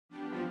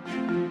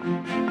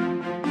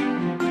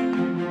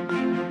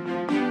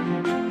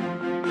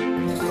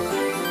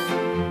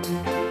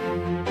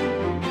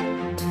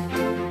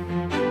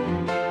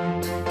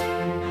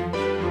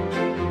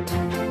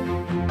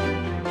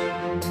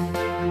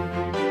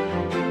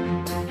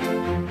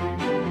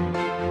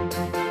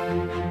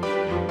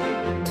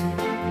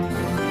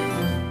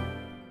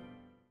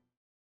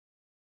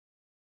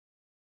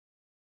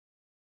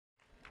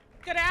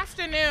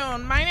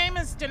afternoon. My name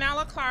is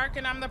Danella Clark,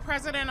 and I'm the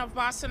president of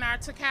Boston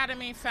Arts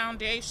Academy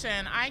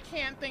Foundation. I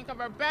can't think of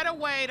a better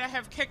way to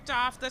have kicked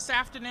off this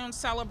afternoon's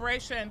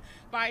celebration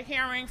by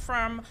hearing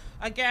from,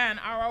 again,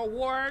 our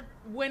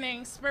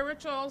award-winning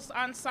spirituals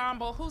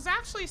ensemble, who's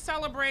actually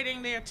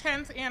celebrating their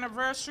 10th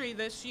anniversary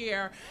this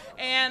year.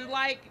 And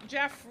like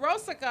Jeff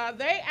Rosica,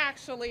 they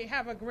actually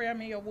have a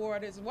Grammy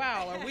Award as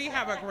well, or we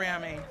have a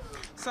Grammy.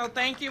 So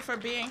thank you for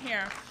being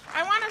here.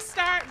 I want to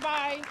start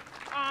by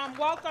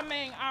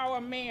welcoming our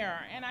mayor,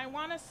 and I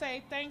want to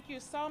say thank you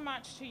so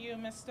much to you,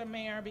 Mr.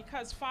 Mayor,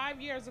 because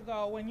 5 years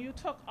ago when you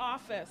took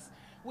office,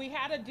 we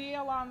had a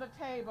deal on the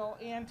table,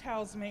 Ann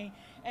tells me,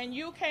 and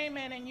you came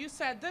in and you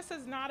said, this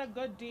is not a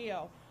good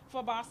deal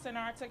for Boston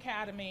Arts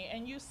Academy,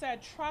 and you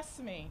said,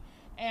 trust me.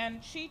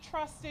 And she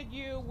trusted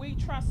you, we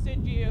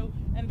trusted you,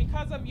 and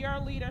because of your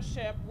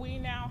leadership, we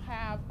now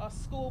have a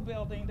school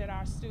building that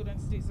our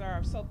students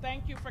deserve. So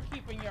thank you for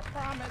keeping your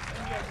promise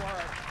and your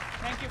word.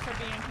 Thank you for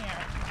being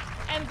here.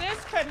 And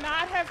this could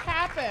not have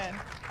happened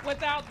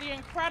without the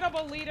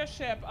incredible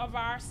leadership of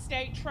our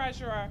state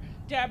treasurer,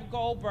 Deb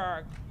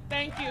Goldberg.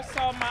 Thank you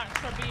so much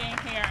for being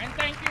here, and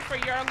thank you for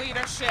your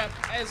leadership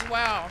as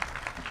well.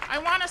 I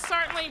want to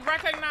certainly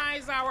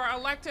recognize our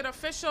elected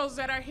officials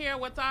that are here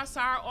with us,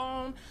 our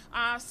own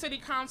city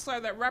councilor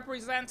that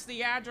represents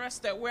the address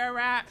that we're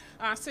at.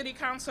 City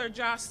Councilor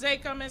Josh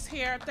Zakum is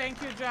here.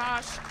 Thank you,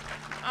 Josh.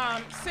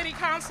 City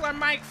Councilor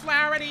Mike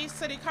Flaherty,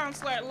 City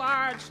Councilor at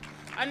Large,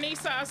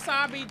 Anissa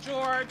Asabi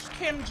George,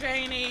 Kim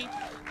Janey.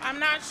 I'm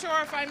not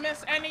sure if I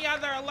miss any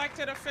other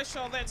elected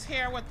official that's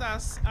here with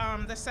us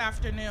this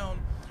afternoon.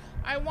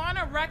 I want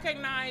to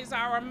recognize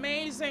our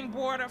amazing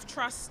Board of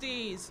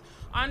Trustees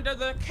under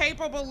the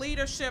capable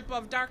leadership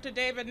of Dr.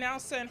 David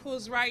Nelson,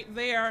 who's right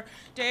there.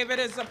 David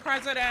is the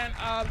president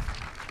of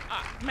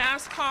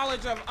Mass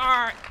College of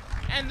Art.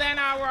 And then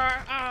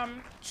our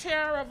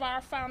chair of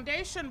our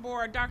foundation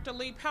board, Dr.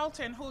 Lee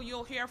Pelton, who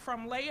you'll hear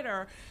from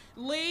later.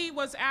 Lee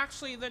was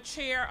actually the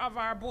chair of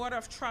our Board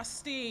of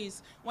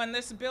Trustees when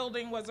this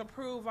building was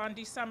approved on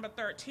December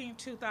 13,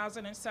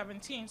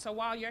 2017. So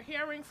while you're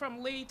hearing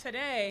from Lee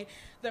today,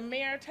 the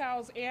mayor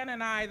tells Ann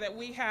and I that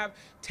we have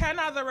 10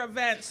 other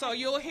events, so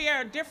you'll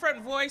hear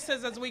different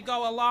voices as we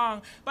go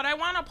along. But I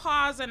want to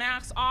pause and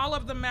ask all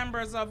of the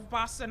members of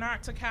Boston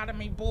Arts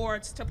Academy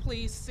boards to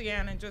please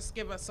stand and just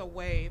give us a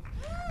wave.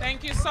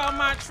 Thank you so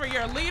much for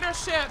your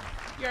leadership,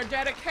 your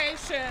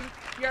dedication,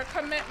 your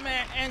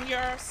commitment, and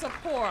your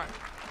support.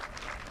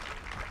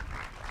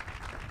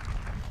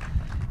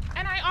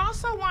 And I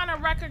also want to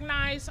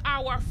recognize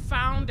our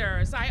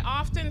founders. I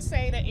often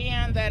say to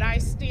Ann that I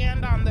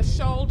stand on the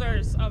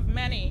shoulders of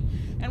many,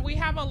 and we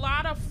have a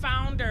lot of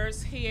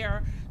founders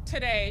here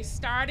today,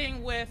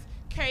 starting with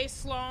Kay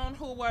Sloan,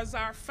 who was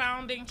our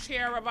founding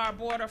chair of our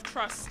Board of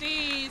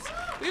Trustees.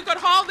 You could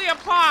hold the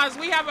applause,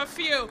 we have a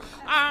few.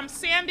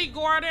 Sandy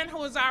Gordon,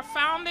 who is our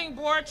founding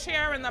board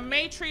chair and the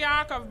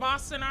matriarch of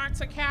Boston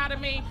Arts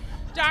Academy.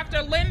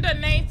 Dr. Linda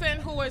Nathan,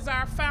 who is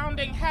our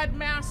founding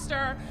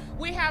headmaster.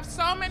 We have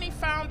so many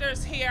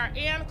founders here.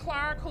 Ann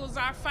Clark, who's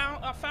our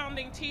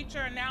founding teacher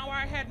and now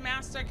our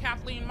headmaster.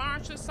 Kathleen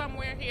Marsh is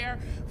somewhere here,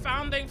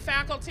 founding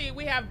faculty.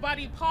 We have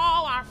Buddy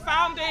Paul, our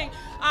founding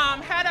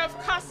head of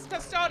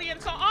custodian.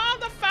 So all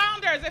the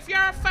founders, if you're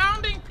a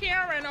founding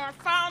parent or a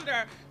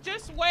founder,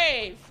 just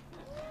wave.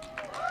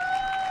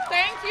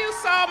 Thank you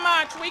so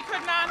much. We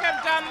could not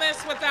have done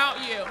this without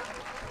you.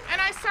 And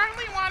I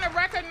certainly want to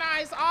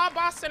recognize all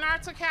Boston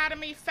Arts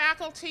Academy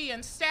faculty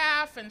and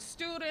staff and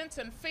students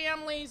and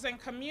families and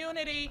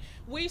community.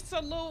 We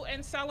salute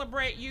and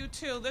celebrate you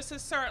too. This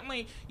is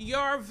certainly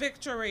your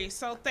victory,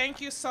 so thank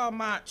you so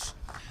much.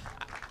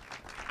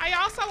 I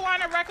also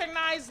want to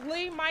recognize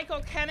Lee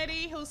Michael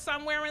Kennedy, who's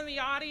somewhere in the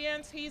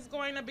audience. He's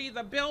going to be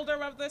the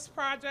builder of this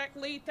project.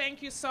 Lee,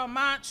 thank you so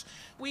much.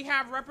 We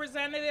have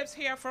representatives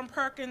here from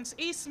Perkins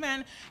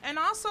Eastman, and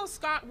also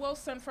Scott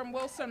Wilson from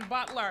Wilson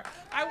Butler.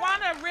 I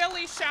want to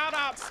really shout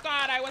out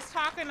Scott. I was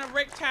talking to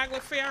Rick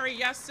Tagliaferri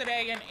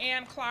yesterday and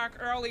Ann Clark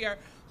earlier,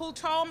 who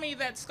told me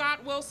that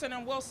Scott Wilson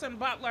and Wilson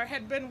Butler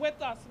had been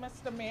with us,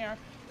 Mr. Mayor,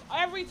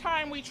 every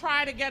time we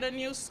try to get a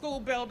new school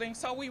building,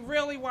 so we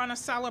really want to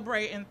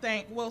celebrate and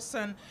thank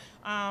Wilson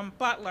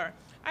Butler.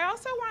 I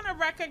also want to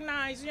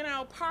recognize, you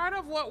know, part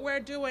of what we're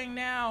doing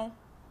now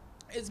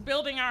is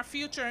building our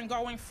future and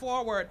going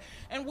forward.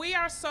 And we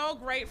are so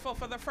grateful.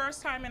 For the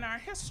first time in our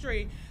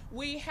history,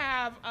 we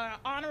have an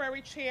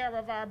honorary chair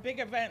of our big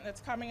event that's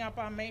coming up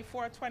on May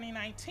 4,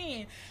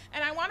 2019.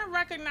 And I want to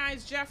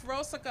recognize Jeff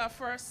Rosica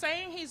for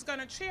saying he's going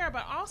to chair,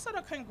 but also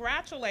to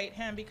congratulate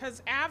him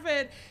because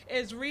AVID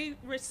is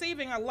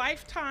receiving a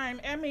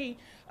Lifetime Emmy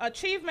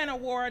Achievement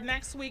Award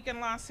next week in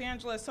Los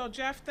Angeles. So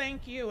Jeff,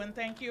 thank you, and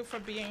thank you for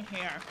being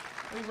here.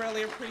 We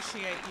really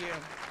appreciate you.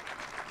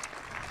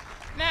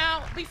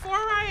 Now, before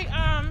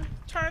I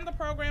turn the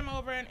program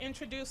over and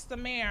introduce the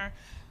mayor,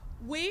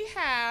 we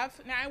have,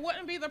 now I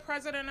wouldn't be the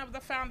president of the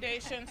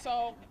foundation,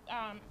 so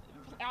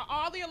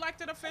all the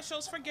elected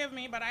officials forgive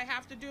me, but I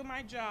have to do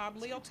my job.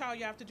 Lee will tell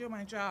you I have to do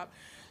my job.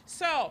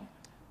 So,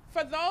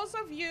 For those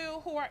of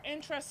you who are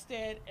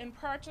interested in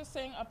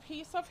purchasing a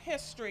piece of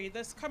history,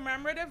 this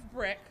commemorative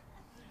brick,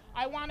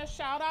 I want to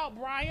shout out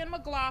Brian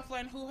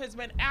McLaughlin, who has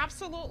been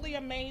absolutely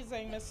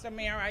amazing, Mr.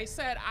 Mayor. I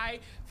said,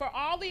 for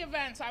all the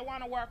events, I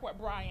want to work with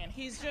Brian.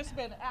 He's just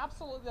been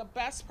absolutely the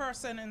best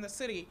person in the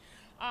city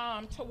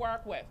to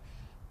work with.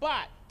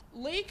 But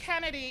Lee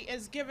Kennedy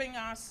is giving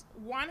us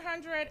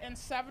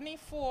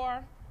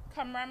 174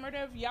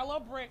 commemorative yellow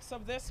bricks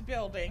of this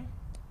building.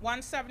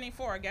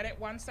 174, get it?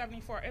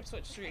 174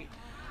 Ipswich Street.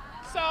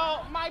 So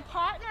my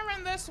partner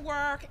in this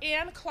work,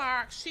 Ann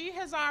Clark, she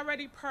has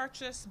already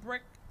purchased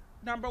brick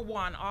number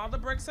 1. All the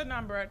bricks are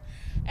numbered.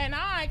 And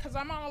because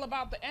I'm all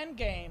about the end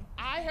game,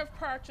 I have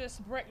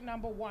purchased brick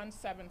number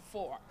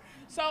 174.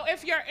 So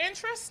if you're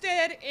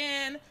interested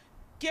in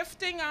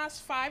gifting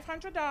us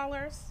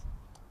 $500,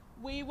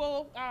 we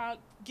will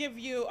give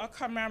you a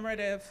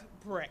commemorative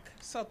brick.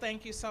 So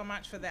thank you so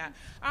much for that.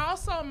 I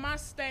also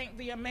must thank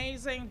the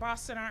amazing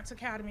Boston Arts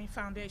Academy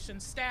Foundation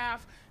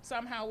staff.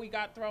 Somehow we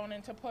got thrown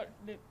into put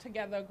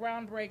together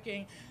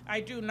groundbreaking.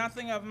 I do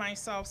nothing of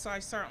myself, so I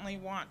certainly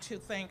want to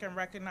thank and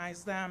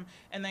recognize them.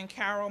 And then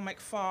Carol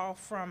McFall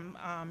from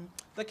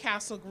the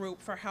Castle Group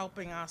for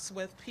helping us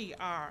with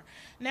PR.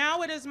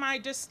 Now it is my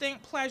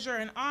distinct pleasure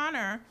and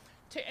honor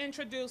to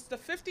introduce the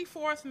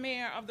 54th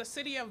mayor of the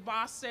city of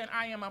Boston.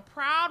 I am a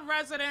proud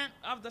resident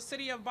of the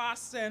city of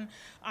Boston.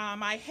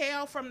 I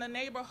hail from the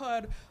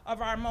neighborhood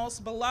of our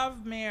most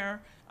beloved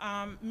mayor,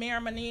 Mayor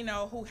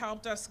Menino, who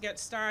helped us get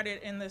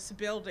started in this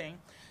building.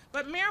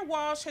 But Mayor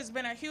Walsh has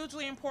been a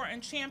hugely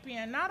important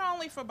champion, not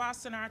only for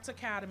Boston Arts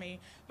Academy,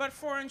 but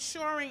for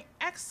ensuring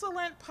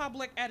excellent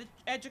public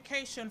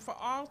education for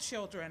all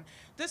children.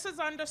 This is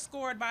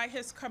underscored by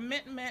his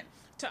commitment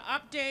to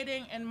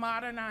updating and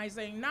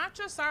modernizing not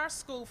just our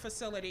school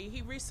facility.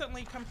 He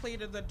recently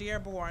completed the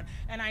Dearborn,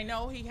 and I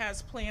know he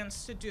has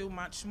plans to do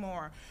much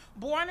more.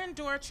 Born in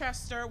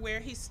Dorchester,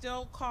 where he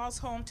still calls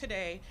home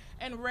today,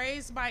 and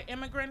raised by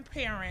immigrant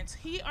parents,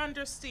 he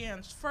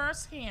understands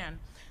firsthand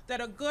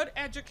that a good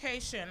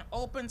education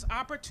opens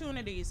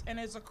opportunities and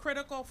is a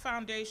critical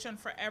foundation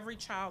for every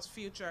child's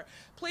future.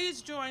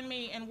 Please join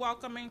me in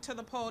welcoming to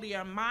the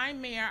podium my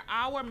mayor,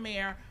 our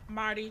mayor,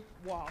 Marty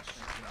Walsh.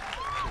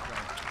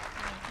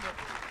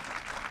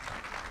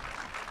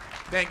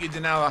 Thank you,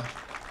 Danella.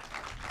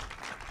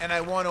 And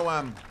I want to,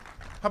 how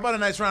about a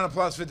nice round of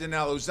applause for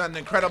Danella, who's done an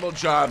incredible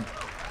job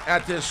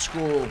at this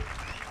school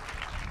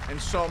and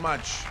so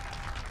much.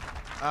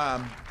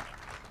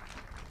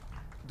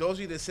 Those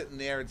of you that are sitting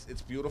there,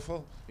 it's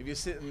beautiful. If you're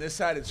sitting this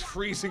side, it's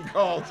freezing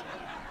cold.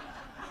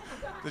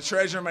 The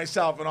treasurer and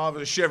myself and all of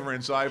us are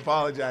shivering, so I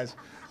apologize.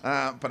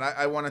 But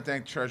I want to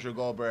thank Treasurer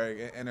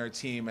Goldberg and her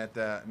team at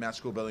the Mass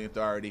School Building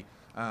Authority.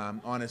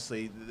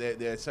 Honestly,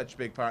 they're such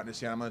big partners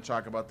here. I'm going to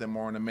talk about them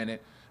more in a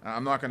minute.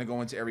 I'm not going to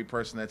go into every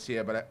person that's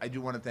here, but I do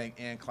want to thank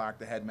Ann Clark,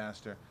 the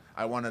headmaster.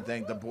 I want to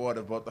thank the board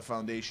of both the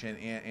foundation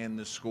and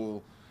the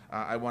school.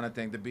 I want to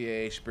thank the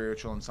BAA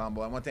Spiritual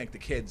Ensemble. I want to thank the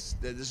kids.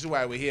 This is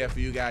why we're here for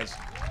you guys.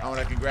 I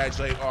want to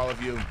congratulate all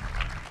of you.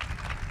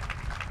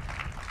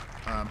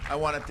 I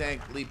want to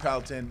thank Lee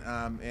Pelton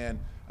and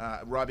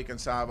Robbie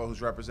Consalvo,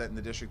 who's representing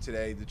the district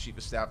today, the Chief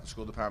of Staff of the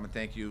School Department.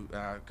 Thank you,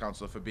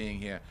 Counselor, for being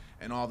here,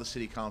 and all the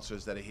city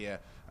councilors that are here,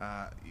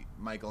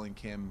 Michael and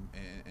Kim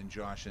and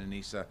Josh and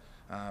Anissa,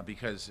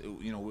 because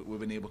we've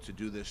been able to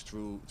do this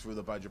through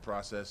the budget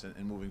process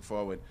and moving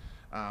forward.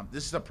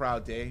 This is a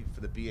proud day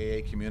for the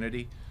BAA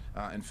community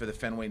and for the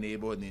Fenway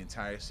neighborhood and the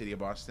entire city of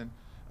Boston.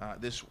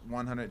 This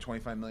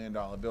 $125 million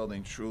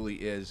building truly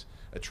is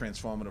a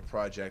transformative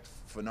project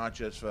for not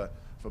just for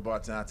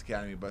Boston Arts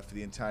Academy, but for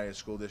the entire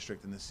school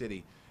district in the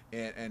city.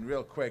 And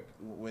real quick,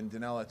 when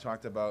Danella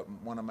talked about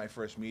one of my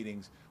first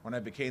meetings, when I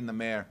became the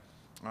mayor,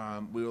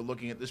 we were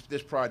looking at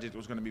this project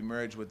was going to be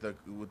merged with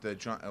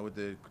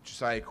the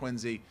Josiah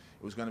Quincy.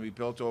 It was going to be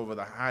built over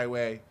the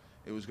highway.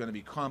 It was going to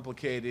be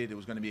complicated. It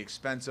was going to be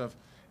expensive.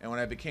 And when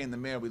I became the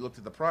mayor, we looked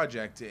at the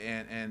project,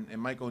 and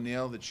Mike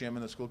O'Neill, the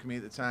chairman of the school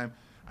committee at the time,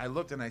 I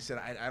looked and I said,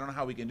 I don't know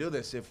how we can do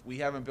this. If we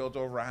haven't built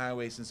over a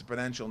highway since the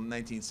Prudential in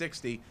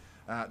 1960,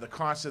 the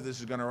cost of this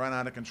is going to run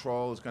out of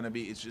control.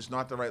 It's just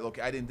not the right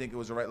location. I didn't think it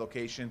was the right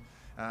location,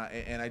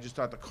 and I just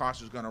thought the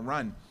cost was going to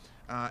run.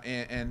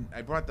 And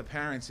I brought the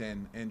parents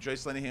in, and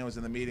Joyce Linehan was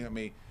in the meeting with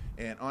me,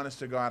 and honest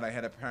to God, I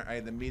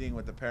had the meeting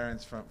with the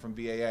parents from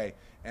BAA,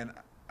 and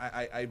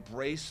I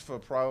braced for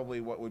probably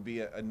what would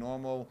be a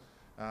normal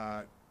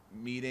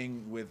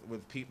meeting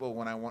with people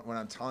when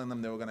I'm telling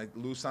them they were going to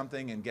lose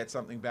something and get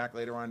something back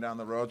later on down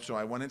the road. So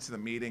I went into the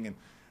meeting and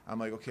I'm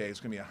like, okay, it's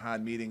going to be a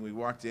hard meeting. We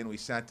walked in, we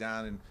sat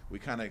down, and we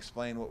kind of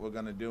explained what we're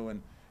going to do,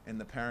 and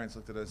the parents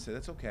looked at us and said,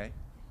 it's okay.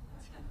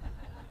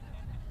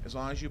 As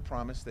long as you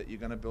promise that you're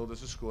going to build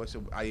us a school. I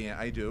said,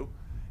 I do.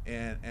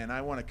 And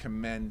I want to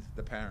commend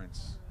the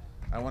parents.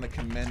 I want to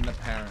commend the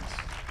parents.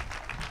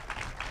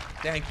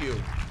 Thank you.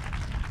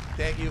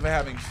 Thank you for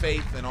having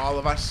faith in all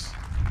of us.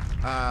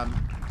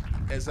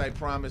 as I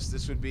promised,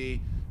 this would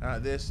be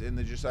this and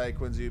the Josiah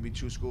Quincy would be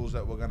 2 schools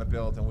that we're going to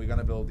build, and we're going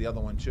to build the other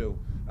one too.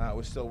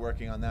 We're still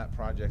working on that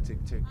project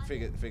to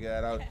figure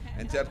that out.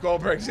 And Deb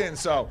Goldberg's in,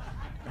 so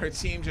her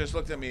team just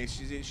looked at me.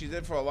 She's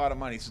in for a lot of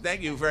money. So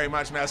thank you very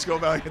much, Mass School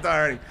Building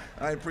Authority.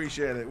 I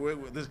appreciate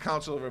it. This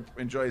council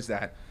enjoys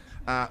that.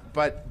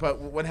 But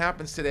what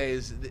happens today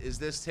is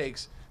this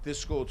takes this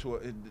school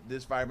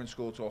this vibrant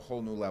school to a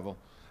whole new level.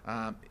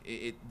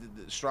 The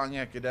strong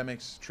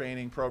academics,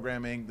 training,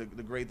 programming,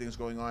 the great things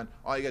going on.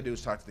 All you gotta do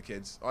is talk to the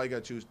kids. All you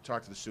gotta do is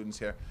talk to the students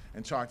here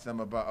and talk to them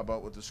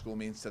about what the school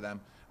means to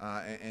them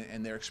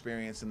and their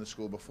experience in the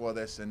school before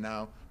this, and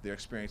now their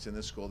experience in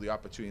this school, the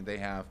opportunity they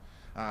have.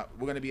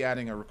 We're gonna be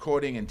adding a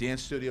recording and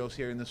dance studios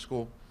here in the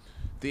school,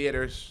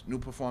 theaters, new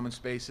performance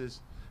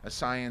spaces, a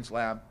science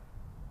lab.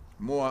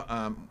 More,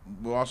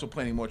 we're also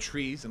planting more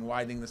trees and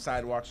widening the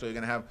sidewalk, so you're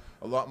going to have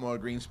a lot more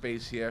green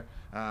space here.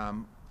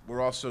 We're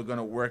also going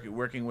to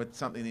working with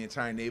something the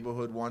entire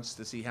neighborhood wants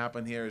to see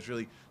happen here is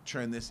really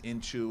turn this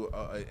into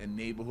a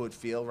neighborhood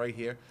feel right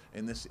here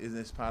in this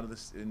part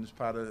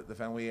of the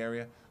Fenway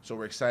area. So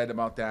we're excited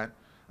about that,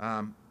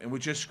 and we're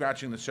just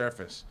scratching the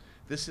surface.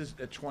 This is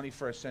a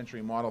 21st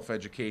century model for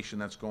education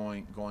that's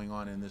going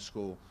on in this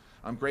school.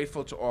 I'm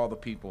grateful to all the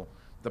people,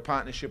 the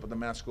partnership with the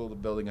Mass School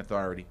Building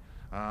Authority.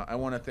 I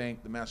want to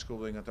thank the Mass School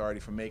Building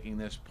Authority for making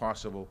this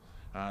possible,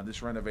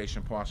 this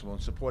renovation possible,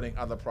 and supporting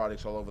other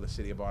projects all over the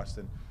city of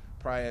Boston.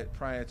 Prior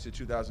to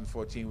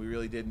 2014, we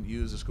really didn't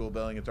use the School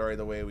Building Authority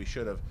the way we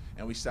should have,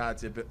 and we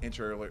started to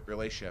enter a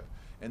relationship.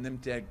 And then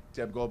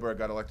Deb Goldberg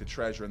got elected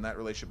treasurer, and that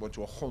relationship went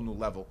to a whole new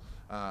level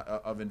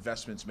of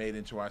investments made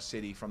into our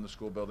city from the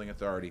School Building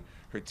Authority.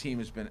 Her team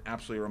has been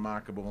absolutely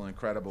remarkable and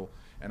incredible,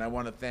 and I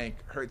want to thank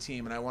her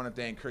team, and I want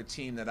to thank her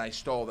team that I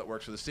stole that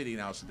works for the city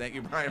now. So thank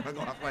you, Brian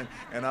McLaughlin,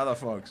 and other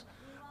folks.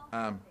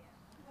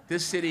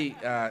 This city,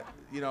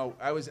 you know,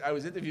 I was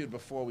interviewed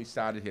before we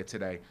started here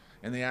today,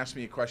 and they asked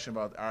me a question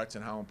about arts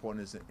and how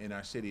important it is in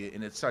our city,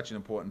 and it's such an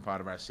important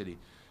part of our city,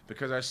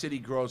 because our city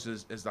grows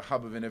as the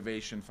hub of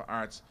innovation for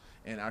arts,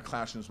 and our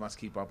classrooms must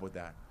keep up with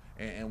that.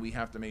 And we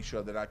have to make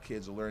sure that our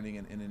kids are learning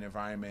in an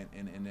environment,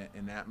 in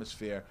an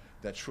atmosphere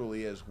that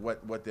truly is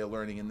what they're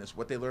learning in this.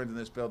 What they learned in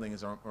this building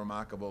is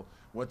remarkable.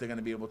 What they're going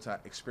to be able to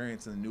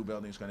experience in the new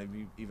building is going to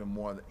be even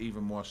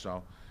more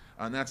so.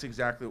 And that's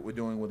exactly what we're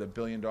doing with $1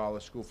 billion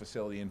school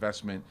facility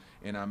investment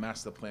in our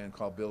master plan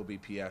called Build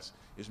BPS,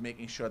 is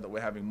making sure that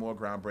we're having more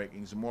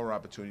groundbreakings and more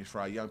opportunities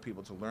for our young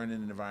people to learn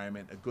in an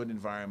environment, a good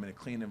environment, a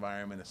clean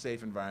environment, a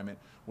safe environment,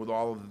 with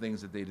all of the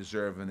things that they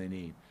deserve and they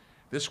need.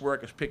 This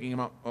work is picking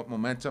up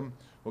momentum.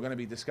 We're going to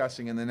be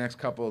discussing in the next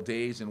couple of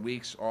days and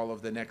weeks all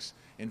of the next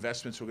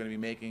investments we're going to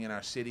be making in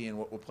our city and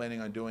what we're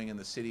planning on doing in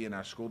the city and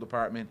our school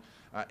department.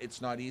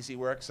 It's not easy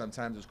work.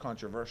 Sometimes it's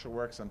controversial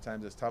work.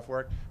 Sometimes it's tough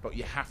work. But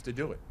you have to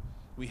do it.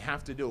 We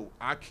have to do it.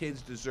 Our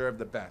kids deserve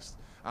the best.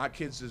 Our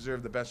kids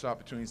deserve the best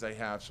opportunities they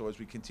have. So as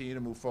we continue to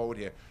move forward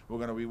here, we're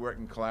going to be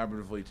working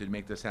collaboratively to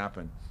make this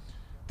happen.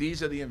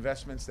 These are the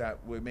investments that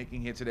we're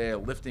making here today, are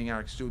lifting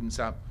our students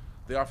up.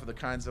 They offer the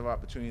kinds of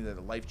opportunity that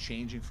are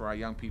life-changing for our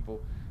young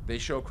people. They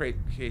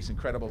showcase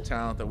incredible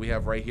talent that we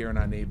have right here in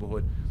our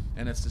neighborhood,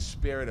 and it's the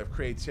spirit of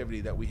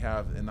creativity that we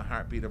have in the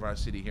heartbeat of our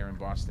city here in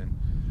Boston.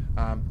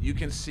 You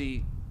can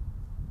see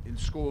in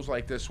schools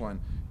like this one,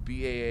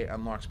 BAA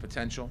unlocks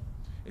potential.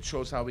 It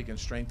shows how we can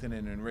strengthen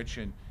and enrich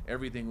in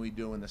everything we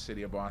do in the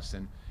city of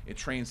Boston. It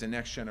trains the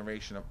next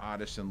generation of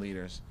artists and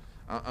leaders.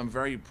 I'm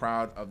very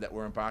proud of that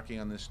we're embarking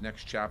on this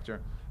next chapter.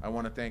 I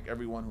want to thank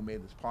everyone who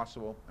made this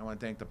possible. I want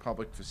to thank the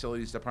Public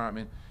Facilities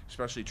Department,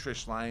 especially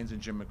Trish Lyons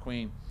and Jim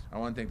McQueen. I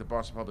want to thank the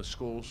Boston Public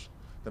Schools,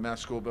 the Mass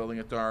School Building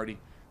Authority,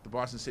 the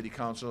Boston City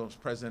Council.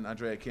 President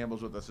Andrea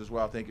Campbell's with us as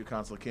well. Thank you,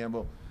 Councilor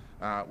Campbell.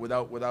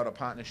 Without a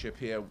partnership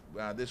here,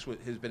 this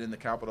has been in the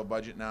capital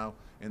budget now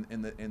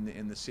in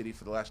the city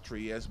for the last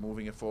 3 years,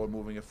 moving it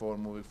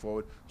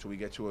forward, so we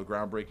get to a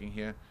groundbreaking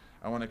here.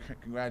 I want to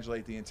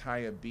congratulate the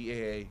entire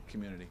BAA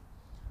community.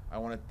 I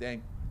want to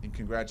thank and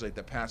congratulate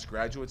the past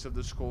graduates of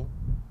the school,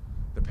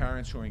 the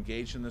parents who are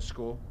engaged in the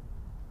school,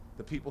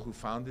 the people who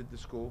founded the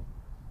school,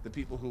 the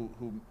people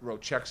who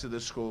wrote checks to the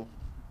school,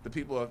 the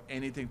people who have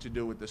anything to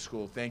do with the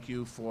school. Thank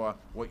you for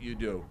what you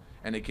do.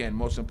 And again,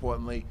 most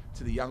importantly,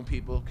 to the young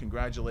people,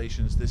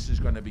 congratulations. This is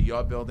going to be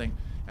your building,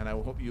 and I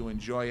hope you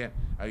enjoy it.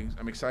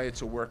 I'm excited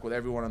to work with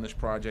everyone on this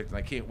project, and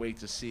I can't wait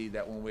to see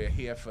that when we're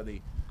here for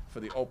the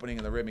opening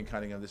and the ribbon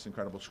cutting of this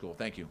incredible school.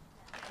 Thank you.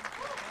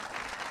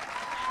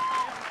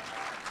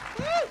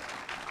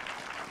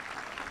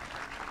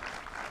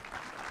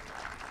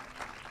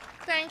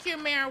 Thank you,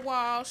 Mayor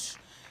Walsh.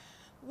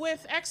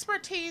 With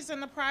expertise in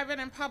the private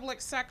and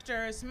public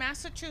sectors,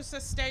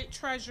 Massachusetts State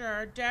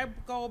Treasurer Deb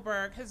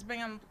Goldberg has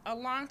been a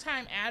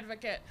longtime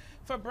advocate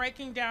for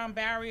breaking down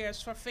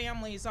barriers for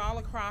families all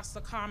across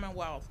the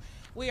Commonwealth.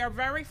 We are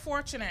very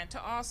fortunate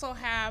to also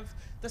have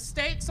the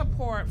state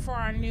support for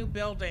our new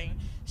building.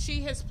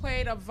 She has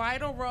played a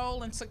vital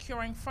role in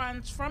securing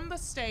funds from the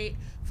state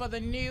for the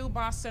new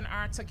Boston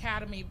Arts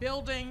Academy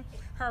building.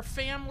 Her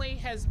family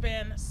has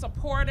been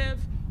supportive,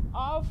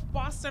 of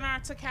Boston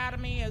Arts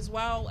Academy, as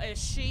well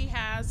as she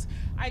has.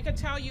 I could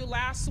tell you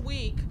last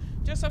week,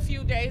 just a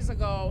few days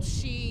ago,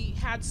 she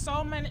had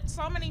so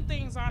many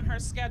things on her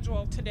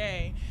schedule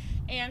today,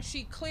 and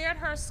she cleared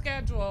her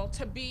schedule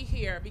to be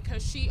here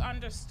because she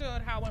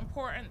understood how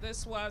important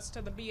this was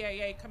to the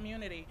BAA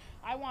community.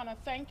 I want to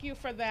thank you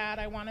for that.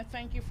 I want to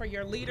thank you for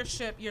your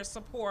leadership, your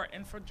support,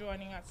 and for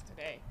joining us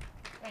today.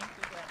 Thank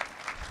you, Greg.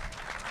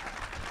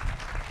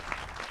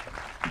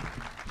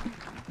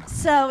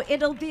 So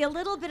it'll be a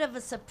little bit of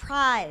a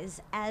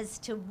surprise as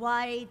to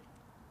why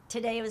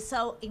today was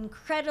so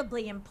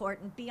incredibly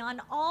important,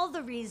 beyond all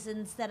the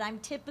reasons that I'm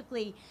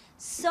typically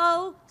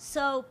so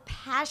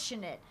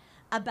passionate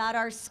about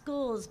our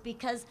schools,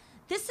 because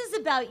this is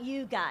about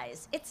you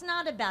guys. It's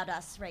not about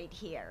us right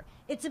here.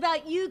 It's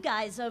about you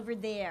guys over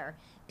there,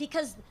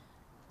 because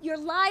your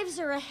lives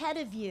are ahead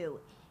of you.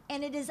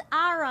 And it is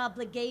our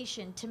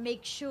obligation to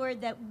make sure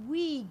that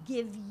we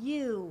give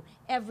you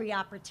every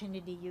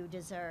opportunity you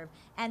deserve.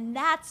 And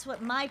that's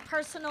what my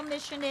personal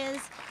mission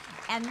is,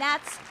 and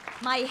that's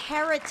my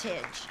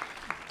heritage.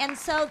 And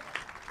so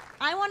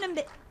I want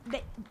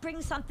to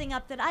bring something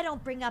up that I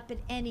don't bring up at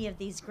any of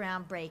these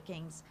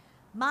groundbreakings.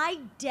 My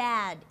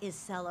dad is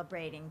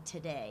celebrating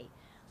today.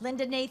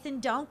 Linda, Nathan,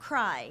 don't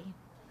cry.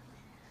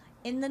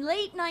 In the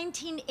late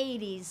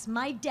 1980s,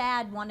 my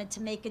dad wanted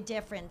to make a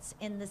difference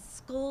in the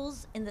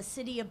schools in the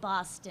city of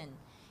Boston.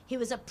 He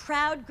was a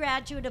proud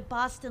graduate of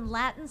Boston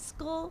Latin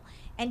School,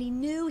 and he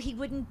knew he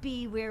wouldn't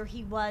be where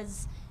he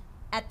was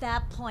at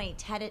that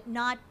point had it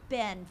not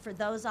been for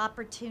those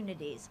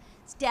opportunities.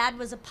 His dad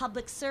was a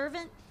public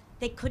servant.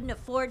 They couldn't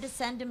afford to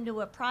send him to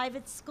a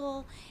private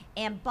school,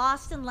 and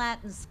Boston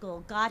Latin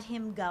School got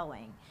him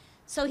going.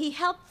 So he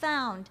helped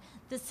found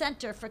the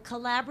Center for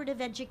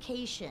Collaborative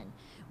Education,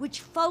 which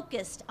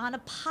focused on a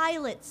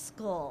pilot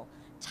school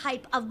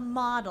type of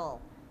model.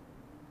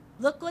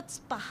 Look what's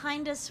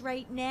behind us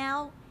right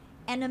now,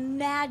 and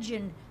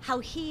imagine how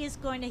he is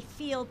going to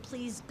feel,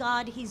 please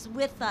God, he's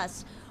with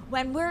us,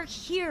 when we're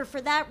here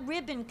for that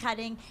ribbon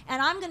cutting,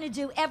 and I'm gonna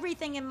do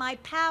everything in my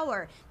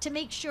power to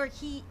make sure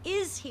he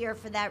is here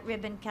for that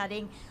ribbon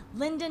cutting.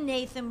 Linda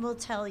Nathan will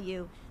tell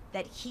you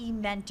that he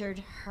mentored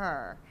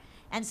her.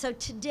 And so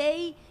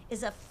today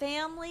is a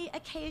family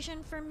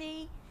occasion for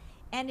me,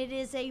 and it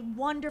is a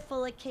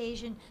wonderful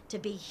occasion to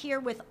be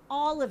here with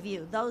all of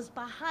you, those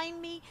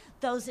behind me,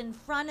 those in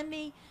front of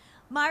me.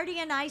 Marty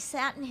and I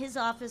sat in his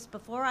office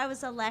before I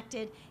was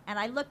elected, and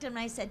I looked at him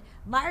and I said,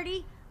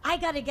 Marty, I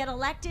got to get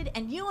elected,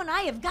 and you and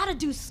I have got to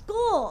do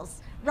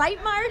schools. Right,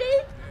 Marty?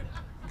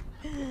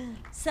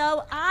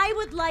 So I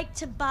would like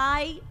to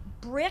buy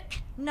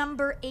brick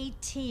number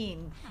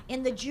 18.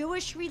 In the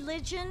Jewish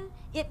religion,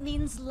 it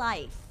means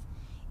life.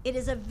 It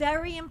is a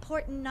very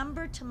important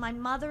number to my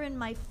mother and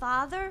my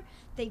father.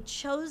 They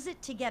chose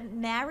it to get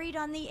married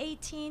on the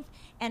 18th,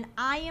 and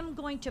I am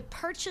going to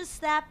purchase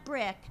that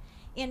brick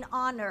in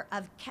honor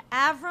of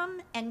Avram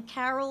and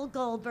Carol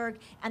Goldberg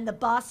and the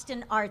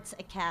Boston Arts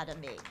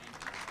Academy.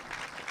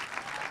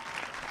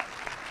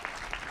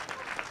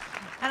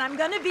 And I'm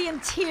going to be in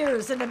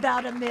tears in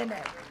about a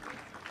minute.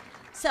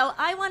 So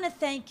I want to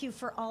thank you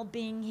for all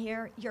being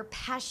here, your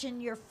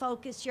passion, your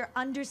focus, your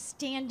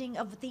understanding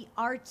of what the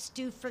arts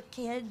do for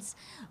kids,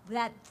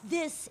 that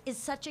this is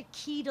such a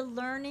key to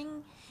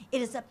learning.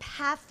 It is a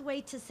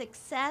pathway to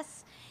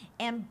success,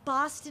 and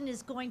Boston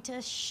is going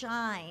to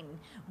shine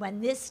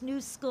when this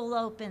new school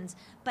opens,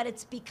 but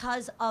it's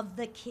because of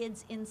the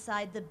kids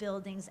inside the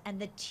buildings and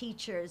the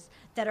teachers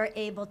that are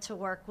able to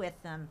work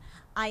with them.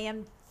 I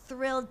am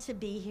thrilled to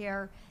be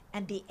here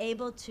and be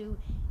able to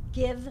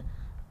give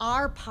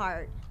our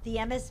part, the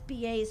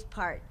MSBA's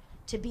part,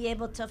 to be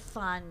able to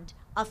fund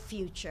a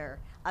future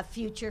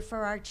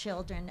for our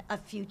children, a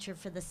future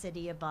for the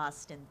city of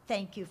Boston.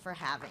 Thank you for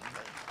having me.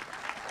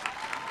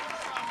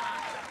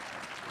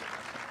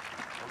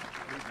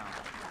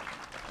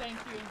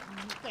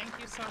 Thank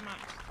you so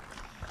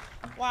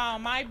much. Wow,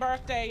 my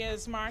birthday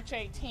is March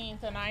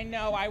 18th, and I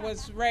know I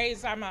was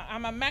raised, I'm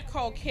a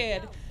Metco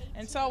kid,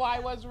 and so I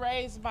was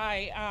raised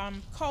by,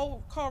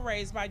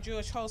 co-raised by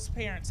Jewish host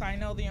parents. I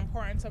know the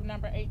importance of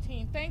number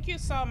 18. Thank you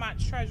so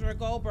much, Treasurer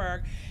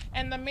Goldberg.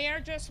 And the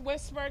mayor just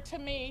whispered to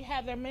me,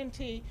 Heather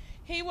Minty,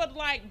 he would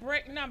like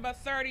brick number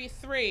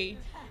 33.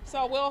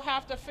 So we'll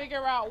have to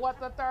figure out what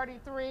the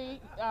 33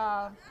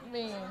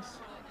 means.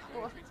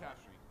 33 Taft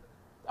Street.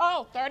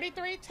 Oh,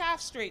 33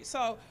 Taft Street.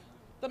 So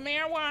the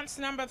mayor wants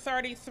number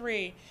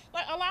 33.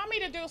 Allow me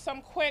to do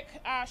some quick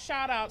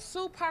shout outs.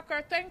 Sue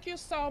Pucker, thank you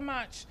so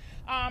much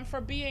for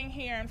being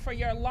here and for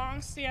your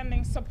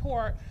long-standing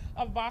support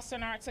of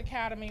Boston Arts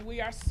Academy. We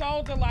are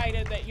so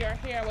delighted that you're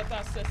here with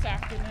us this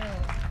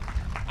afternoon.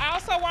 I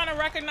also want to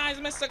recognize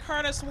Mr.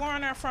 Curtis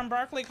Warner from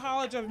Berklee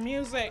College of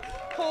Music,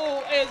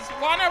 who is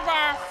one of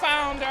our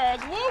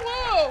founders.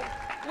 Woo-woo!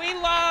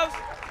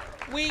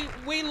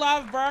 We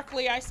love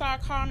Berklee. I saw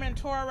Carmen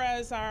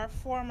Torres, our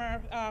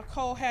former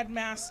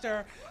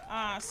co-headmaster,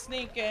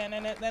 sneak in,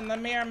 and then the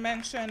mayor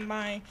mentioned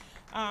my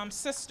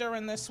sister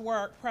in this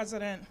work,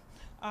 President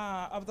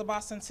of the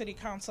Boston City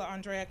Council,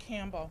 Andrea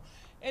Campbell.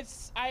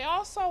 I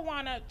also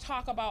want to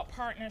talk about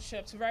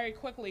partnerships very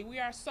quickly. We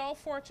are so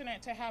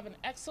fortunate to have an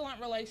excellent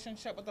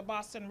relationship with the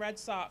Boston Red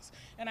Sox,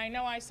 and I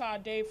know I saw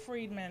Dave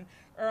Friedman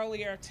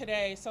earlier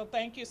today, so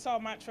thank you so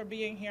much for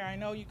being here. I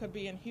know you could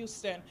be in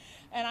Houston.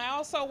 And I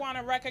also want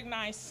to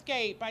recognize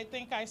SCAPE. I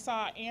think I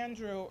saw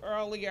Andrew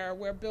earlier.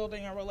 We're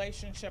building a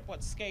relationship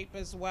with SCAPE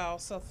as well,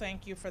 so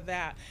thank you for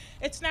that.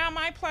 It's now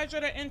my pleasure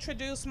to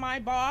introduce my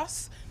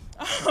boss,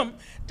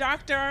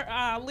 Dr.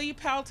 Lee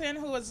Pelton,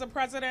 who is the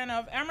president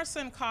of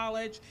Emerson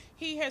College.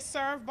 He has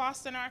served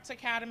Boston Arts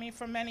Academy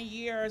for many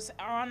years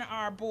on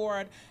our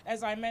board.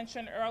 As I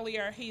mentioned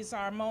earlier, he's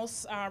our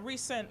most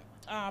recent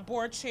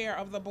board chair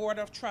of the Board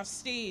of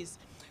Trustees.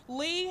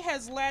 Lee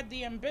has led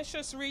the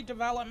ambitious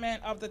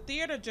redevelopment of the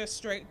theater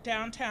district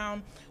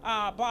downtown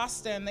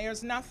Boston.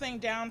 There's nothing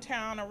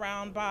downtown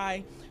around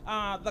by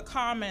the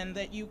Common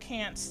that you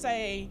can't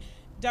say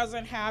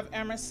doesn't have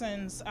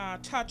Emerson's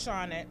touch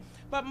on it.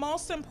 But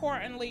most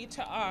importantly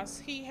to us,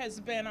 he has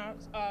been a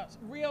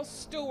real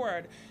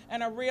steward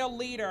and a real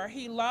leader.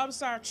 He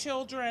loves our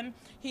children,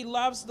 he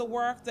loves the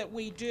work that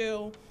we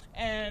do,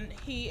 and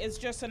he is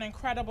just an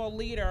incredible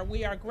leader.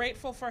 We are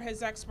grateful for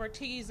his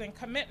expertise and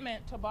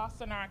commitment to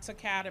Boston Arts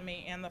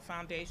Academy and the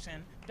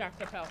foundation.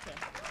 Dr. Pelton.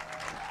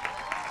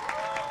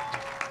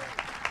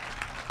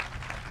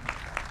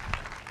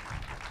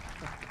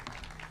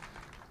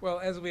 Well,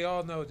 as we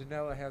all know,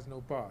 Janella has no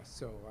boss,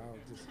 so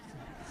I'll just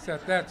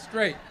set that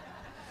straight.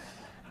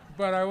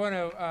 But I want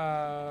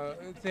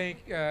to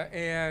thank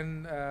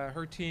Anne,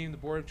 her team, the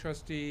Board of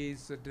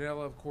Trustees,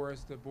 Janella, of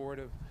course, the Board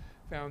of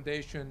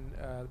Foundation,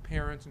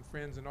 parents and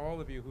friends, and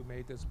all of you who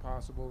made this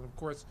possible. And of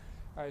course,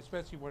 I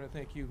especially want to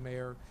thank you,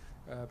 Mayor,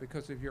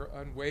 because of your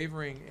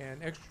unwavering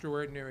and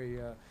extraordinary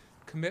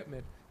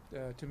commitment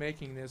to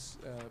making this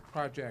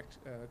project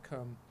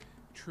come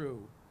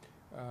true.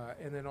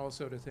 And then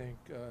also to thank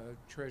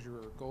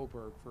Treasurer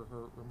Goldberg for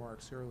her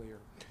remarks earlier.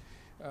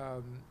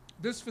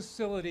 This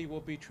facility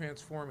will be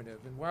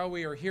transformative, and while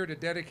we are here to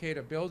dedicate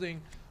a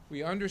building,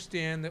 we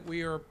understand that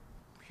we are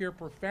here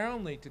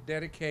profoundly to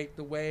dedicate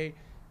the way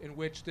in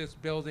which this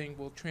building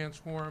will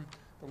transform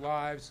the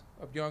lives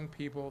of young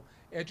people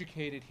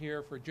educated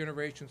here for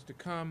generations to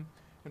come,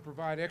 and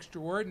provide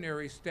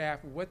extraordinary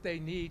staff with what they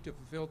need to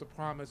fulfill the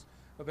promise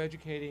of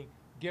educating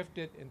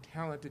gifted and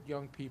talented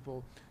young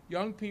people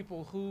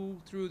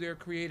who, through their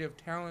creative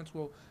talents,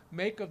 will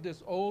make of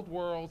this old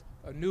world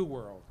a new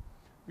world.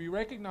 We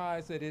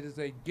recognize that it is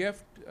a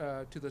gift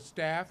to the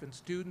staff and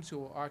students who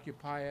will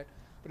occupy it,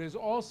 but it is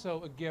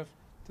also a gift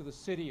to the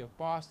city of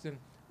Boston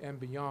and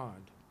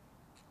beyond.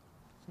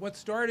 What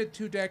started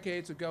 2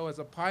 decades ago as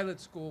a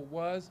pilot school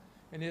was,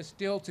 and is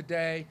still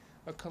today,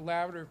 a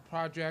collaborative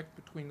project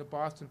between the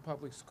Boston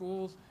Public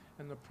Schools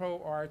and the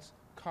Pro Arts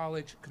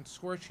College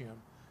Consortium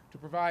to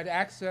provide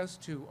access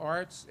to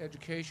arts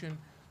education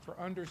for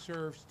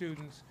underserved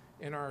students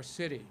in our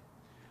city.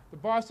 The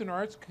Boston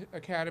Arts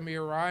Academy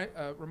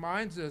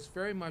reminds us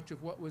very much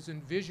of what was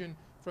envisioned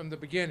from the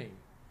beginning.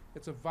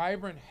 It's a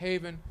vibrant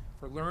haven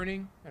for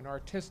learning and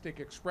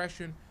artistic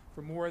expression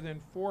for more than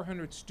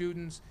 400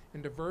 students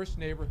in diverse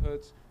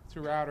neighborhoods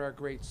throughout our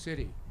great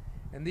city.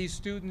 And these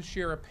students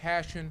share a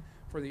passion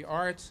for the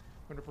arts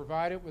and are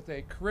provided with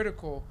a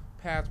critical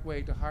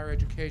pathway to higher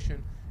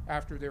education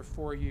after their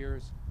 4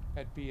 years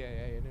at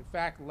BAA. And in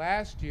fact,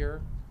 last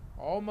year,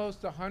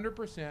 almost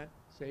 100%,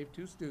 save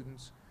 2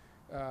 students,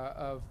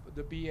 of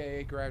the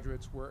BAA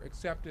graduates were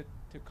accepted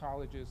to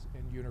colleges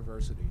and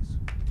universities.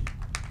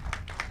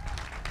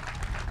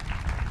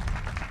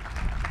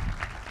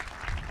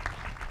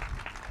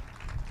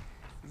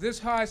 This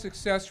high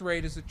success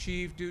rate is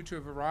achieved due to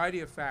a variety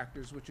of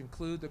factors, which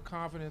include the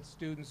confidence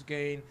students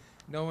gain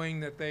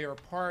knowing that they are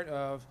part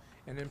of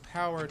and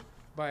empowered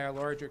by a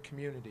larger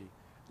community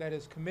that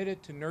is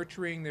committed to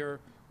nurturing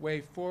their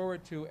way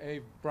forward to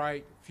a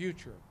bright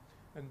future.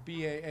 And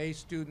BAA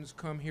students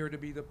come here to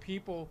be the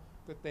people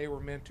that they were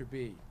meant to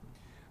be.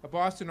 A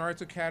Boston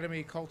Arts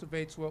Academy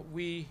cultivates what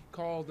we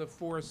call the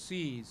 4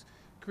 C's: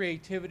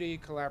 creativity,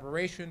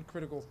 collaboration,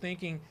 critical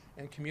thinking,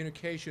 and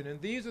communication.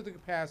 And these are the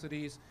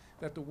capacities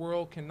that the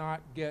world cannot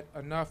get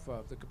enough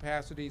of, the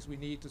capacities we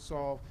need to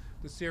solve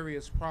the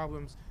serious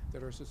problems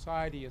that our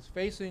society is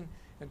facing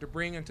and to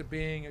bring into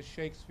being, as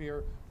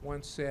Shakespeare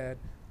once said,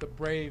 the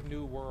brave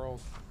new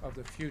world of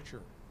the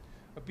future.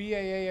 A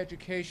BAA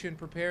education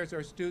prepares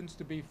our students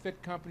to be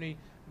fit company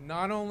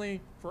not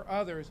only for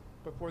others,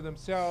 but for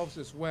themselves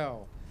as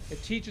well.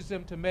 It teaches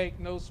them to make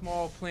no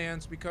small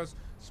plans, because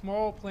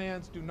small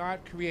plans do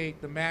not create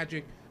the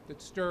magic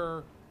that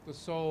stir the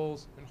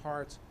souls and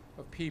hearts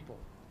of people.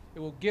 It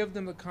will give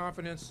them the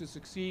confidence to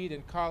succeed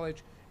in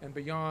college and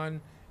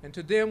beyond. And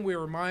to them, we're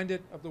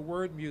reminded of the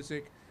word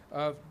music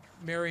of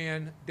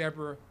Marianne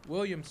Deborah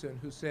Williamson,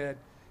 who said,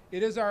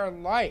 "It is our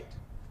light,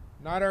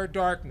 not our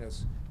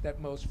darkness, that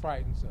most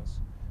frightens us."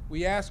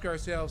 We ask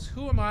ourselves,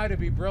 who am I to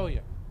be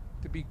brilliant,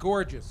 to be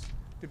gorgeous,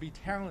 to be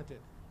talented,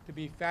 to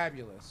be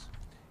fabulous?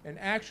 And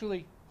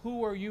actually,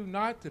 who are you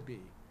not to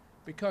be?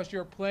 Because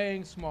your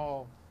playing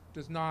small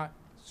does not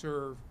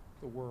serve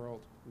the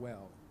world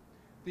well.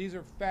 These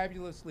are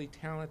fabulously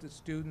talented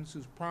students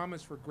whose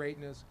promise for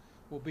greatness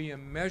will be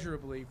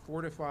immeasurably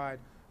fortified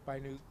by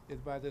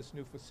this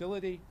new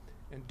facility.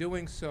 In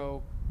doing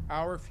so,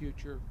 our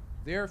future,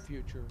 their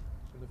future,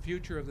 and the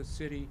future of the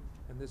city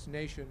and this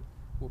nation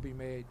will be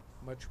made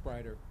much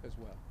brighter as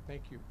well.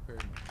 Thank you very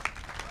much.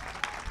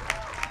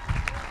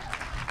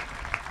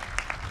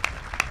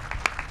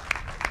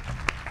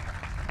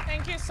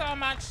 Thank you so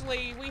much,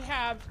 Lee. We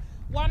have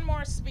one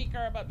more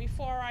speaker, but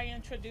before I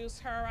introduce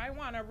her, I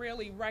want to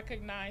really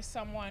recognize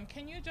someone.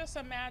 Can you just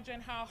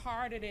imagine how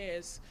hard it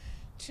is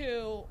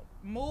to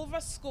move a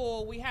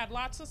school? We had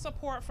lots of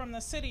support from the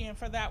city, and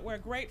for that we're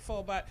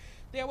grateful, but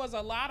there was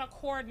a lot of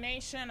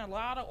coordination, a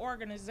lot of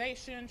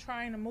organization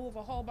trying to move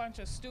a whole bunch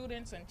of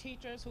students and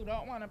teachers who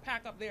don't want to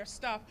pack up their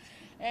stuff.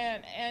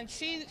 And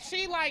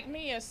she like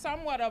me, is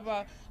somewhat of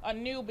a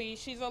newbie.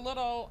 She's a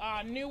little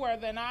newer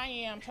than I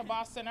am to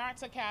Boston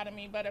Arts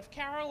Academy, but if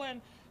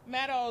Carolyn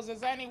Meadows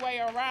is any way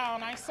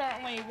around, I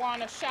certainly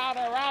want to shout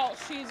her out.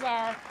 She's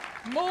our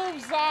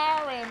move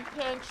czar, and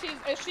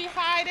is she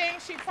hiding?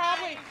 She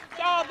probably,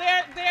 oh,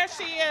 there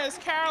she is.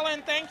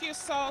 Carolyn, thank you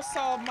so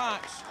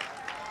much.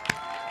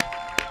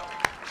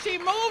 She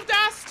moved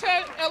us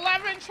to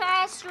 11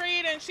 Charles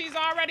Street, and she's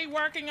already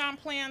working on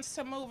plans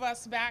to move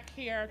us back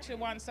here to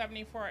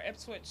 174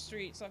 Ipswich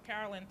Street. So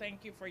Carolyn,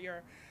 thank you for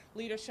your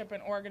leadership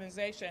and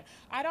organization.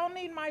 I don't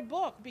need my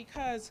book,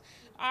 because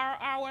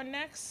our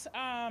next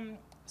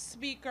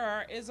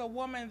speaker is a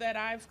woman that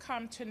I've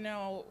come to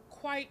know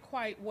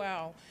quite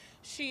well.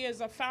 She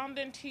is a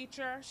founding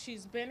teacher.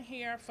 She's been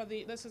here for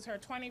this is her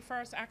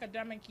 21st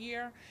academic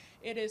year.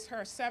 It is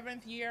her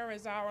 7th year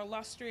as our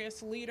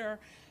illustrious leader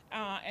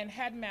and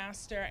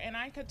headmaster, and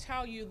I could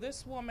tell you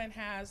this woman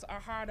has a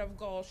heart of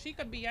gold. She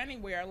could be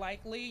anywhere,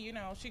 like Lee, you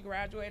know, she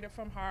graduated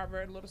from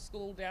Harvard, little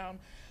school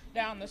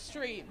down the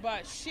street,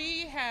 but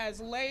she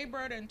has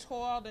labored and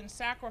toiled and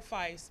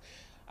sacrificed.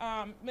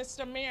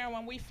 Mr. Mayor,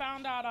 when we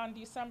found out on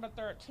December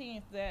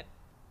 13th that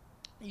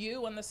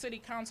you and the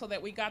city council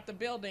that we got the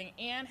building,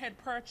 Ann had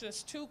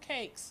purchased 2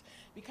 cakes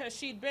because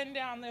she'd been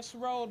down this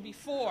road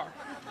before.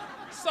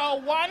 So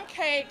one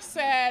cake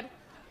said,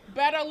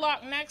 "Better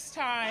luck next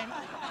time,"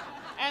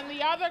 and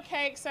the other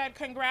cake said,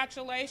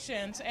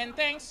 "Congratulations." And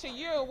thanks to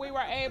you, we were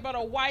able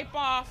to wipe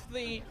off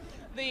the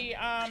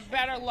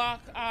better luck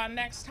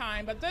next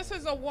time. But this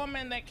is a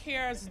woman that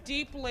cares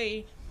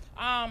deeply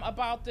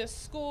about this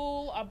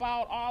school,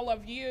 about all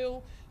of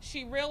you.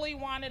 She really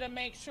wanted to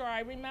make sure.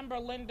 I remember,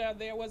 Linda,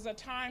 there was a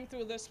time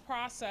through this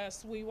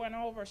process she went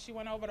over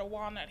to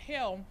Walnut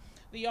Hill,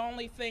 the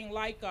only thing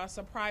like us,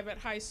 a private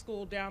high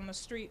school down the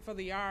street for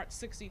the arts,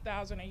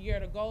 $60,000 a year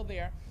to go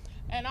there.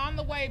 And on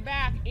the way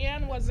back,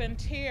 Ann was in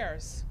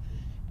tears.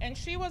 And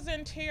she was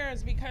in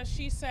tears because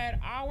she said,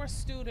 our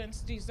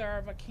students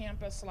deserve a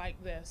campus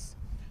like this.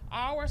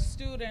 Our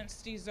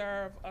students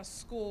deserve a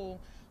school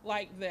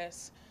like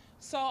this.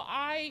 So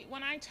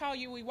when I tell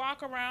you, we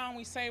walk around,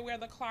 we say we're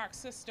the Clark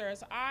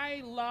sisters.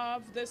 I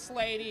love this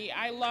lady.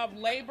 I love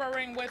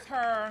laboring with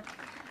her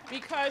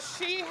because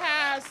she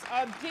has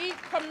a deep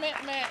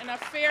commitment and a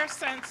fair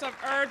sense of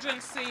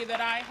urgency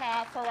that I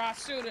have for our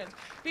students.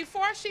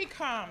 Before she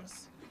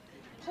comes,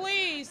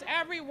 please,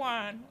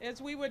 everyone,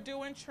 as we would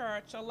do in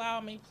church, allow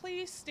me,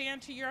 please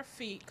stand to your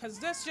feet, because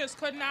this just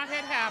could not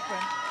have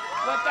happened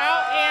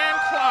without Ann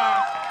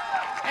Clark.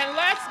 And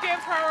let's give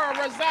her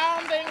a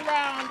resounding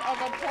round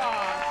of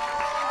applause.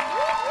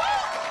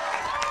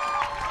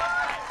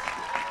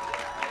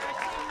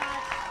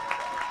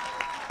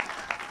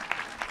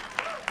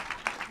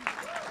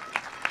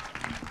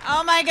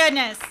 Oh my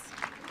goodness.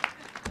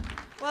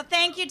 Well,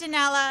 thank you,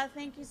 Danella.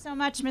 Thank you so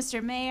much,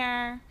 Mr.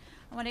 Mayor.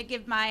 I want to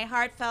give my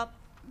heartfelt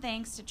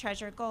thanks to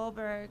Treasurer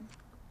Goldberg,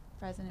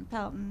 President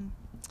Pelton.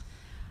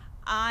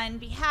 On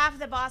behalf of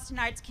the Boston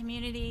arts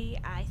community,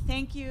 I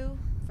thank you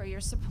for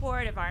your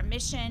support of our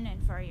mission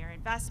and for your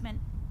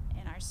investment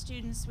in our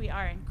students. We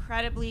are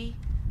incredibly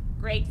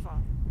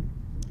grateful.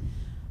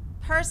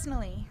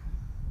 Personally,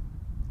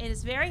 it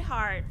is very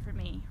hard for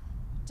me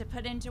to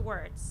put into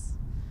words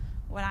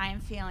what I am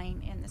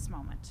feeling in this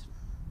moment.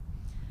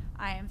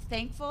 I am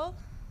thankful,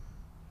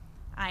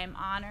 I am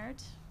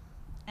honored,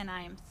 and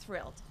I am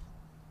thrilled.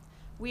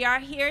 We are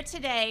here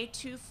today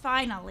to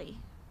finally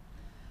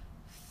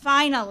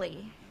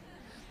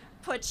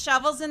put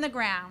shovels in the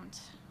ground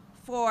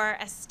for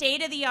a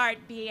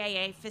state-of-the-art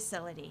BAA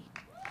facility.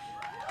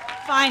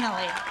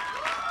 Finally.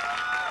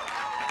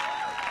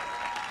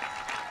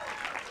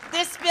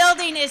 This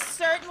building is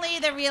certainly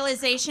the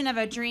realization of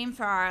a dream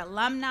for our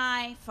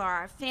alumni, for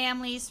our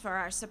families, for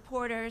our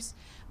supporters,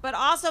 but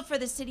also for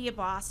the city of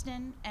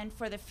Boston and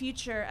for the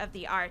future of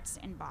the arts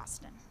in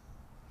Boston.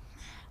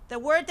 The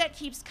word that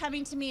keeps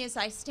coming to me as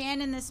I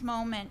stand in this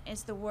moment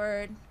is the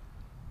word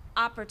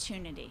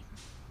opportunity.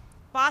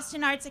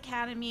 Boston Arts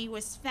Academy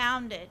was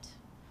founded,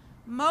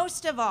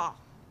 most of all,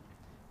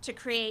 to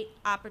create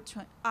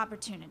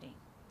opportunity.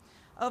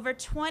 Over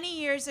 20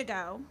 years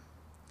ago,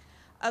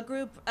 a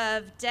group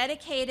of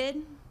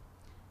dedicated,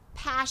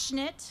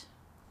 passionate,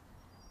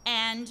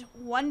 and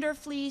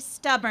wonderfully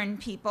stubborn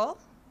people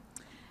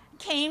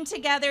came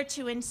together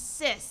to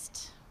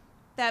insist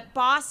that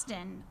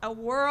Boston, a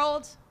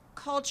world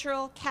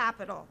cultural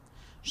capital,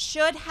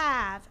 should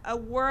have a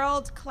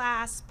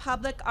world-class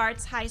public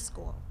arts high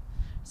school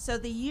so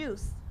the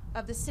youth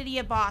of the city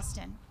of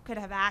Boston could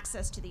have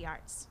access to the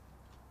arts.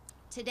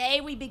 Today,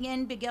 we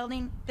begin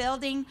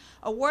building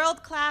a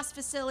world-class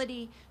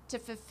facility to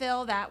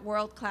fulfill that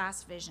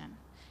world-class vision.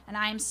 And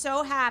I am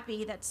so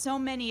happy that so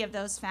many of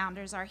those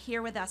founders are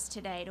here with us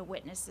today to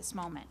witness this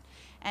moment.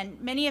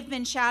 And many have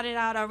been shouted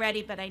out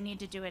already, but I need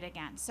to do it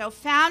again. So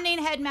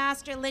founding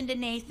headmaster Linda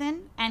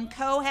Nathan and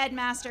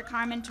co-headmaster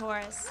Carmen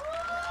Torres,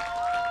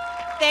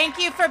 thank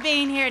you for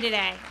being here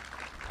today.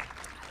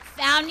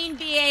 Founding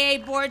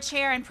BAA board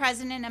chair and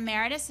president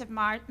emeritus of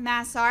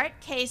Mass Art,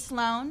 Kay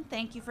Sloan,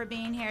 thank you for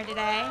being here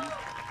today.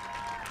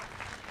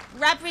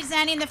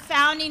 Representing the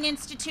founding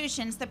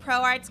institutions, the pro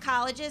arts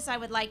colleges, I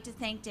would like to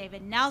thank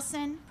David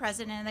Nelson,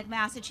 president of the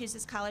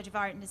Massachusetts College of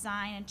Art and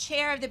Design and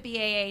chair of the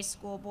BAA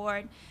school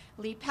board.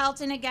 Lee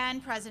Pelton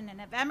again,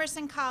 president of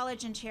Emerson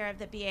College and chair of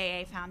the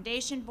BAA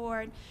Foundation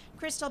Board.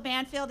 Crystal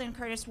Banfield and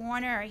Curtis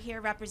Warner are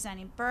here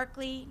representing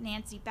Berkeley.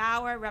 Nancy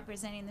Bauer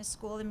representing the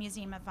School and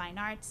Museum of Fine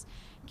Arts.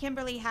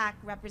 Kimberly Hack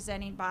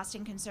representing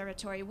Boston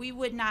Conservatory. We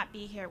would not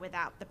be here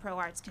without the Pro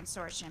Arts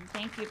Consortium.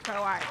 Thank you, Pro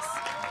Arts.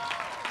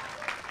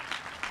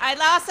 I'd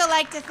also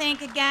like to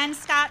thank again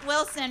Scott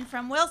Wilson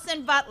from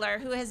Wilson Butler,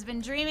 who has been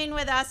dreaming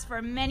with us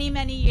for many,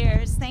 many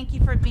years. Thank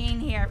you for being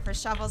here for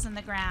Shovels in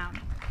the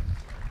Ground.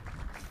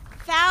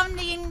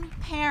 Founding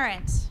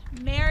parent,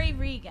 Mary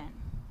Regan,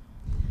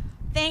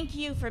 thank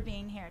you for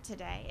being here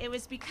today. It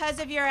was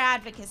because of your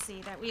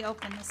advocacy that we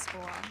opened the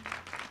school.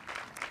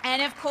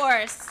 And of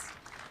course,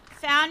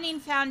 founding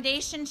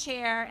foundation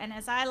chair, and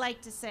as I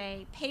like to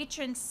say,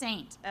 patron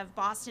saint of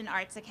Boston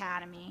Arts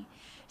Academy,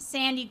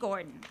 Sandy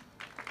Gordon.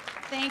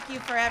 Thank you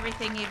for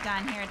everything you've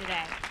done here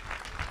today.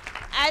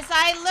 As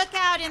I look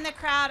out in the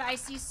crowd, I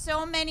see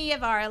so many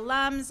of our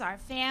alums, our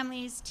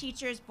families,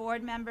 teachers,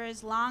 board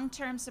members,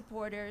 long-term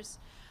supporters,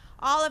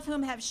 all of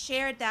whom have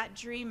shared that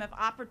dream of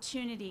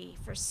opportunity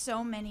for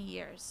so many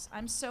years.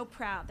 I'm so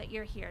proud that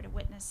you're here to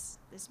witness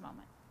this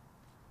moment.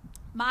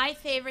 My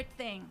favorite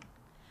thing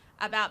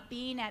about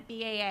being at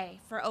BAA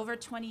for over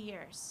 20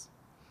 years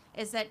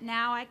is that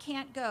now I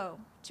can't go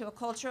to a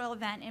cultural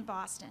event in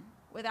Boston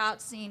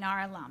without seeing our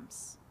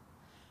alums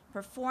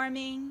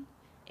performing,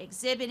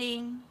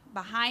 exhibiting,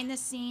 behind the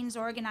scenes,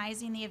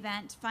 organizing the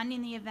event,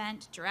 funding the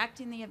event,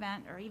 directing the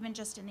event, or even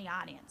just in the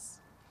audience.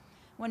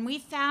 When we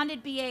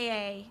founded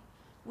BAA,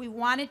 we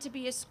wanted to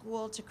be a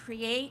school to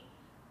create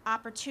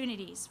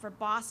opportunities for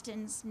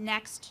Boston's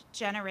next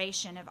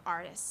generation of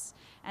artists.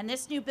 And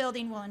this new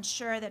building will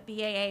ensure that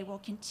BAA will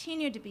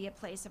continue to be a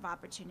place of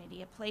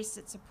opportunity, a place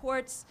that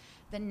supports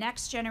the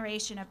next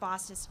generation of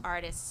Boston's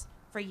artists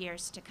for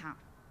years to come.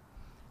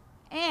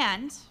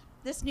 And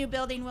this new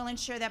building will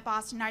ensure that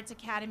Boston Arts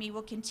Academy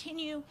will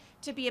continue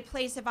to be a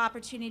place of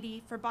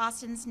opportunity for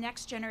Boston's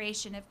next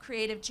generation of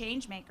creative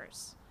change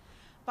makers.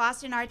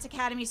 Boston Arts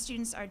Academy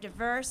students are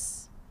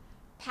diverse,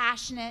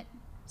 passionate,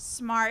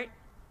 smart,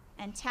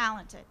 and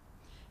talented.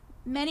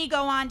 Many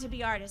go on to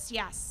be artists,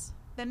 yes,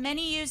 but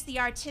many use the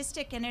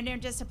artistic and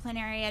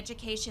interdisciplinary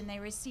education they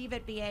receive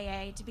at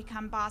BAA to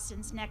become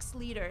Boston's next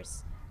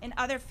leaders in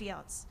other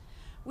fields.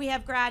 We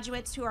have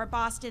graduates who are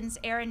Boston's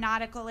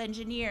aeronautical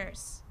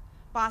engineers,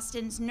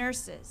 Boston's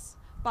nurses,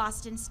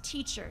 Boston's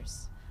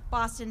teachers,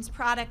 Boston's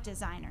product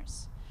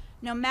designers.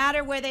 No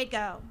matter where they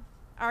go,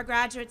 our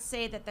graduates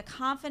say that the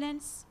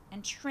confidence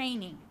and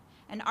training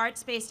and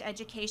arts-based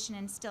education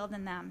instilled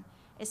in them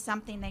is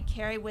something they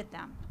carry with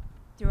them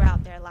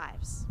throughout their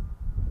lives.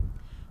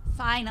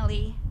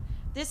 Finally,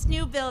 this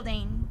new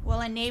building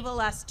will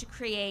enable us to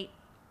create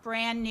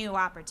brand new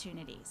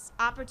opportunities.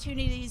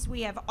 Opportunities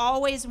we have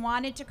always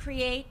wanted to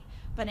create,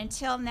 but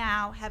until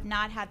now have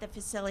not had the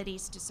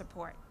facilities to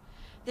support.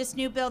 This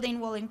new building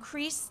will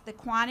increase the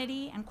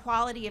quantity and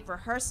quality of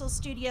rehearsal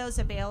studios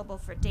available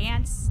for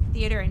dance,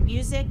 theater, and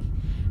music.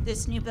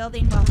 This new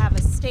building will have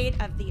a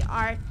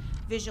state-of-the-art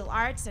visual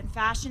arts and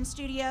fashion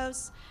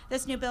studios.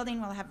 This new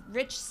building will have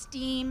rich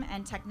STEAM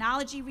and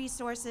technology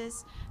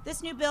resources.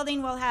 This new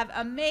building will have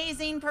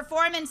amazing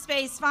performance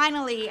space,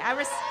 finally, a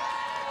recital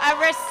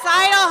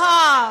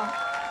hall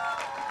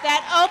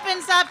that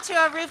opens up to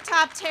a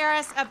rooftop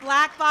terrace, a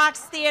black box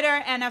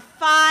theater, and a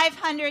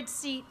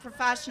 500-seat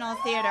professional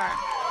theater.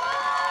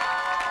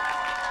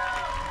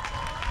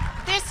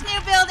 This new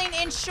building,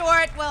 in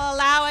short, will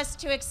allow us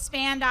to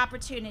expand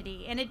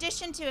opportunity. In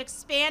addition to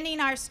expanding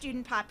our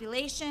student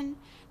population,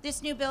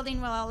 this new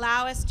building will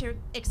allow us to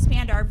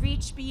expand our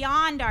reach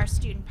beyond our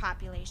student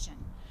population.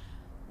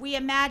 We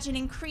imagine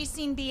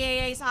increasing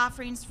BAA's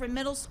offerings for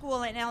middle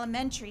school and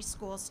elementary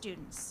school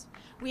students.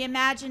 We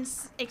imagine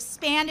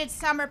expanded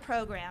summer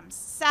programs,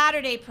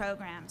 Saturday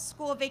programs,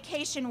 school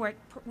vacation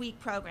week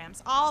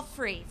programs, all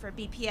free for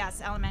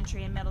BPS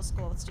elementary and middle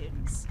school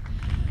students.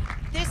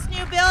 This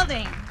new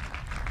building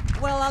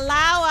will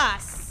allow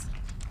us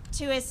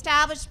to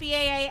establish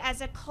BAA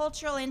as a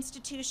cultural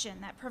institution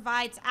that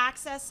provides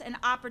access and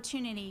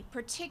opportunity,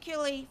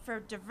 particularly for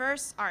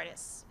diverse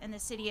artists in the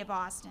city of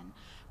Boston.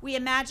 We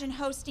imagine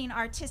hosting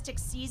artistic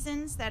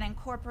seasons that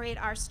incorporate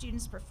our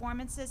students'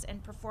 performances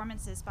and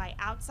performances by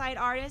outside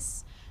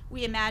artists.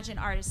 We imagine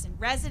artists in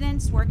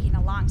residence working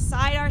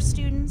alongside our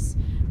students.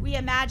 We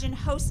imagine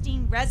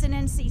hosting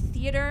residency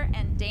theater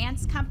and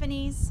dance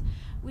companies.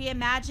 We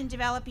imagine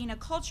developing a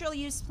cultural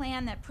use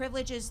plan that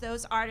privileges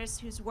those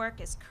artists whose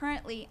work is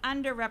currently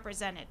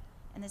underrepresented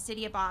in the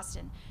city of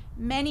Boston,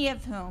 many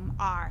of whom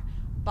are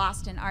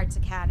Boston Arts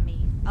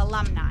Academy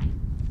alumni.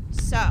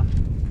 So,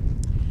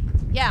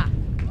 yeah.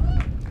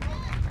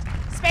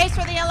 Space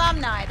for the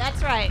alumni,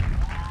 that's right.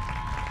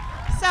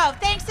 So,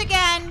 thanks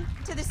again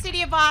to the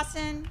City of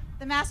Boston,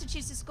 the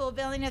Massachusetts School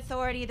Building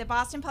Authority, the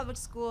Boston Public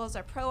Schools,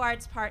 our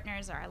pro-arts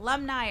partners, our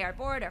alumni, our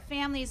board, our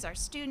families, our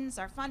students,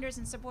 our funders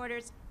and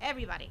supporters,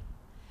 everybody.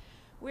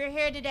 We're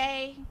here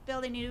today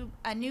building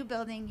a new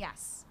building,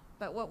 yes,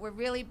 but what we're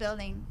really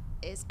building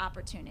is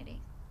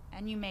opportunity,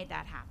 and you made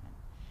that happen.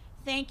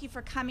 Thank you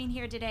for coming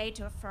here today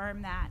to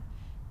affirm that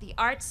the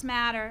arts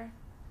matter,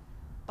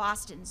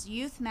 Boston's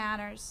youth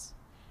matters,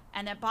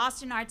 and that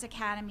Boston Arts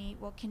Academy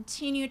will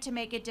continue to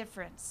make a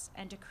difference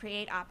and to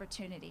create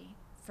opportunity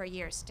for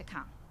years to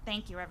come.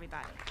 Thank you,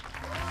 everybody.